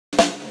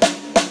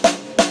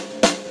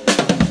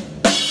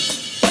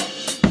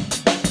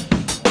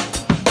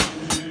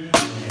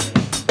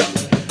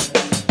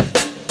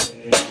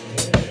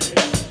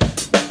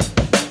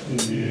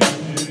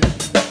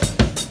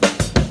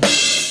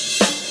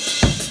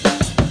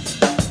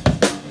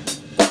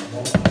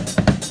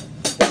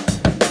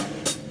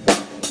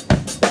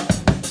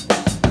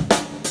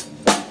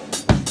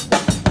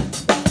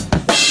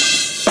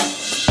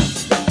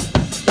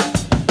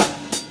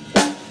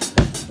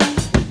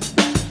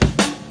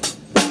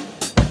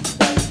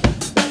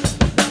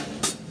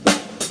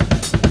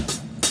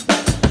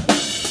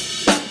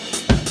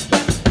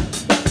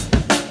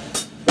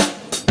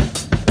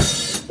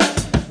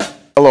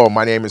Hello,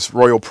 my name is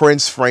Royal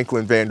Prince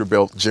Franklin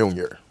Vanderbilt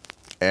Jr.,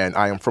 and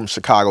I am from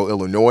Chicago,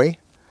 Illinois.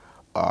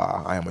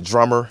 I am a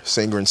drummer,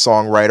 singer, and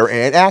songwriter,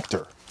 and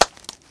actor.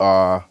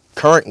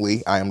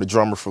 Currently, I am the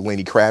drummer for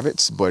Lenny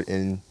Kravitz, but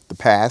in the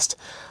past,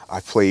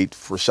 I've played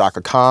for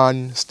Chaka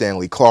Khan,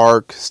 Stanley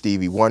Clarke,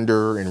 Stevie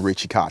Wonder, and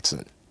Richie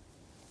Kotzen.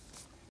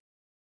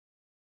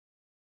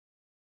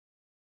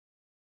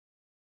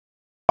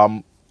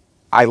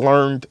 I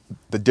learned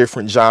the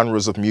different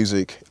genres of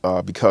music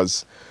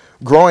because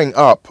growing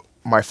up,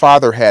 my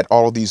father had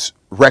all of these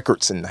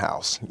records in the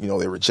house. You know,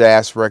 there were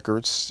jazz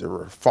records, there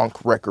were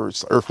funk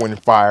records, Earth, Wind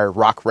and Fire,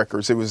 rock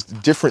records. It was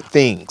different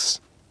things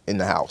in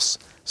the house.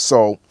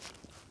 So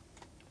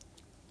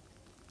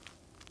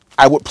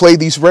I would play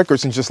these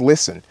records and just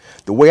listen.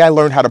 The way I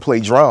learned how to play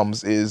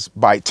drums is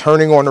by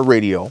turning on the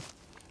radio,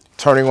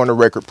 turning on the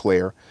record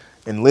player,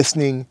 and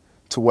listening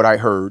to what I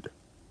heard,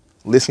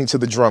 listening to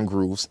the drum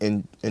grooves,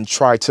 and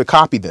try to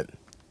copy them.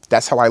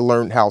 That's how I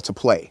learned how to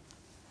play.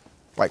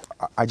 Like,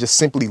 I just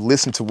simply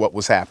listened to what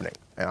was happening,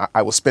 and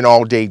I would spend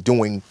all day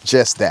doing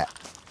just that.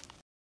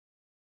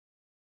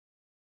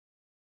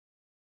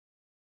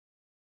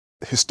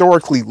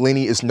 Historically,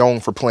 Lenny is known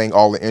for playing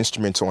all the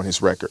instruments on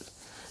his record,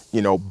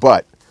 you know,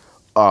 but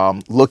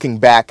looking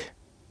back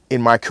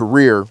in my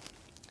career,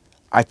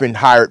 I've been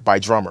hired by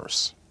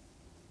drummers.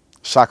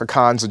 Chaka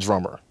Khan's a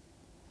drummer.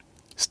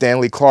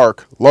 Stanley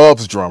Clarke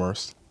loves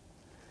drummers.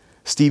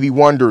 Stevie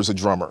Wonder's a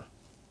drummer.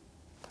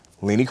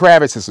 Lenny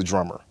Kravitz is a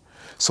drummer.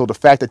 So the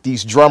fact that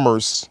these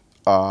drummers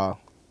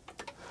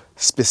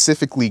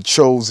specifically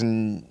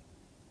chosen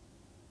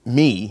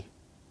me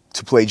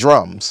to play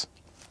drums,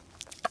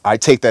 I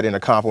take that in a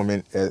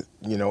compliment,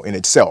 you know, in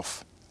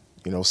itself.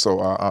 You know, so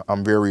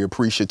I'm very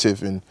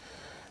appreciative and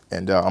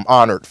I'm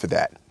honored for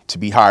that, to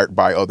be hired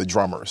by other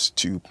drummers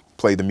to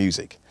play the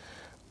music.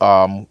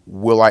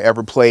 Will I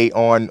ever play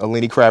on a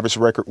Lenny Kravitz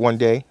record one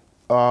day?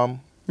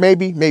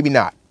 Maybe, maybe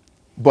not.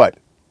 But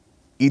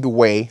either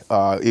way,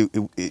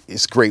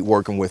 it's great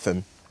working with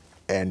him,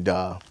 and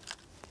I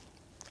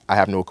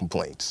have no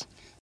complaints.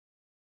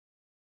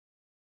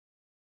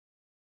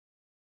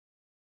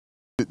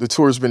 The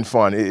tour's been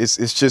fun.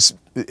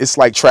 It's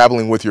like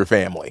traveling with your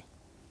family.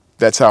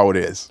 That's how it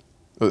is.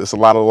 It's a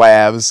lot of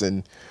laughs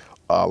and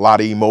a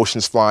lot of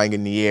emotions flying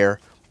in the air.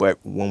 But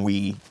when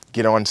we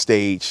get on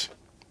stage,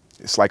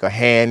 it's like a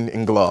hand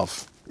and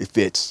glove. It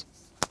fits,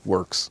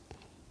 works.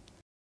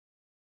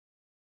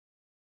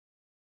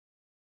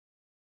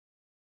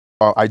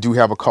 I do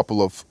have a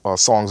couple of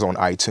songs on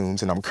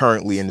iTunes, and I'm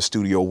currently in the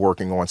studio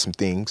working on some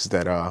things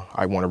that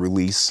I want to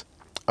release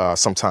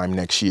sometime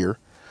next year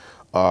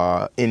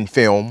in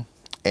film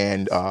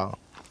and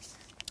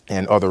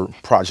other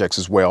projects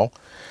as well.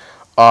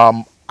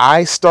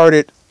 I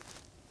started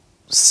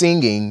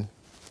singing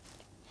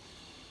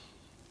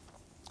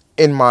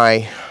in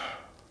my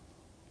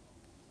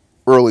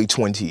early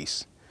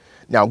 20s.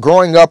 Now,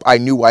 growing up, I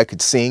knew I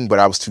could sing, but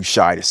I was too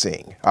shy to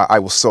sing. I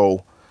was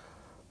so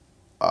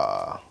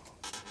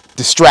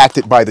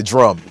distracted by the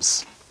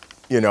drums.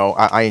 You know,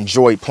 I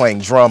enjoyed playing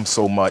drums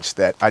so much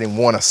that I didn't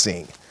want to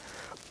sing.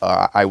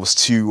 I was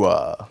too,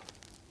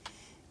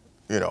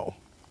 you know,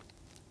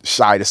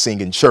 shy to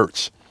sing in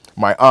church.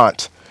 My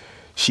aunt,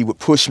 she would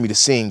push me to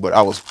sing, but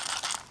I was,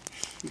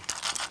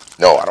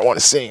 no, I don't want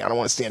to sing. I don't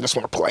want to sing. I just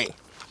want to play.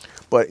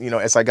 But, you know,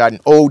 as I gotten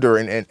older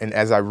and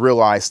as I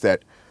realized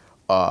that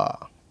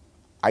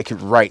I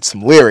could write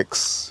some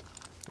lyrics,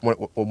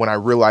 when I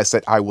realized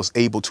that I was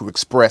able to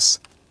express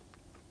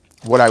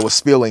what I was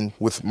feeling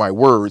with my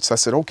words, I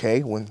said,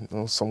 okay,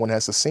 someone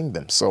has to sing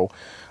them. So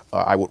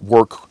I would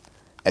work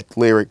at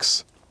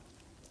lyrics,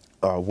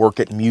 work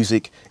at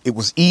music. It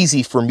was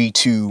easy for me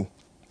to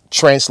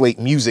translate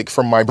music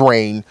from my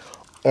brain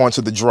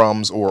onto the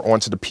drums or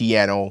onto the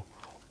piano,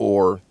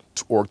 or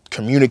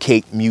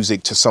communicate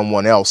music to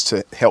someone else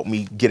to help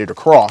me get it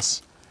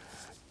across,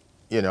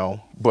 you know.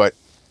 But,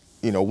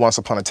 you know, once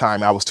upon a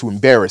time, I was too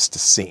embarrassed to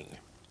sing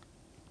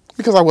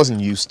because I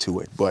wasn't used to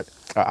it. But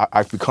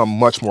I've become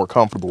much more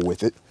comfortable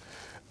with it,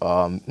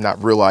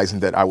 not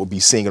realizing that I would be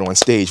singing on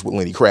stage with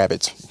Lenny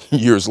Kravitz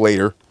years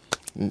later.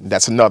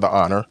 That's another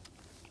honor,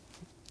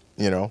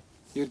 you know.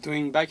 You're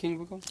doing backing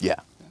vocals?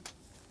 Yeah.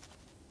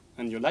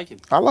 And you like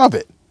it? I love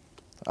it.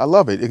 I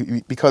love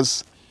it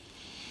because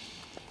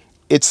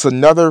it's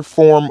another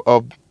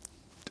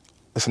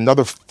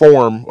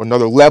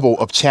another level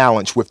of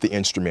challenge with the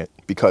instrument,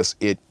 because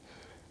it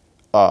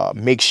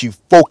makes you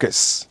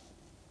focus,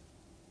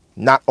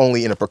 not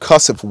only in a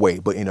percussive way,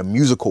 but in a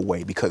musical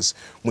way. Because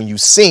when you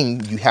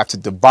sing, you have to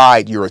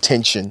divide your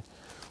attention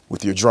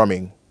with your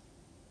drumming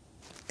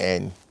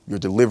and your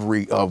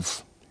delivery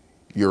of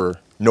your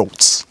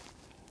notes,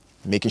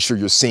 making sure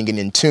you're singing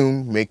in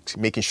tune,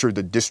 making sure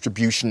the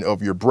distribution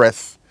of your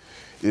breath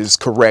is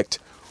correct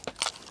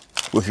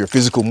with your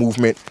physical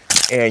movement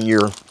and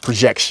your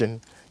projection,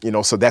 you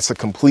know. So that's a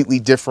completely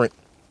different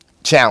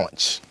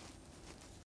challenge.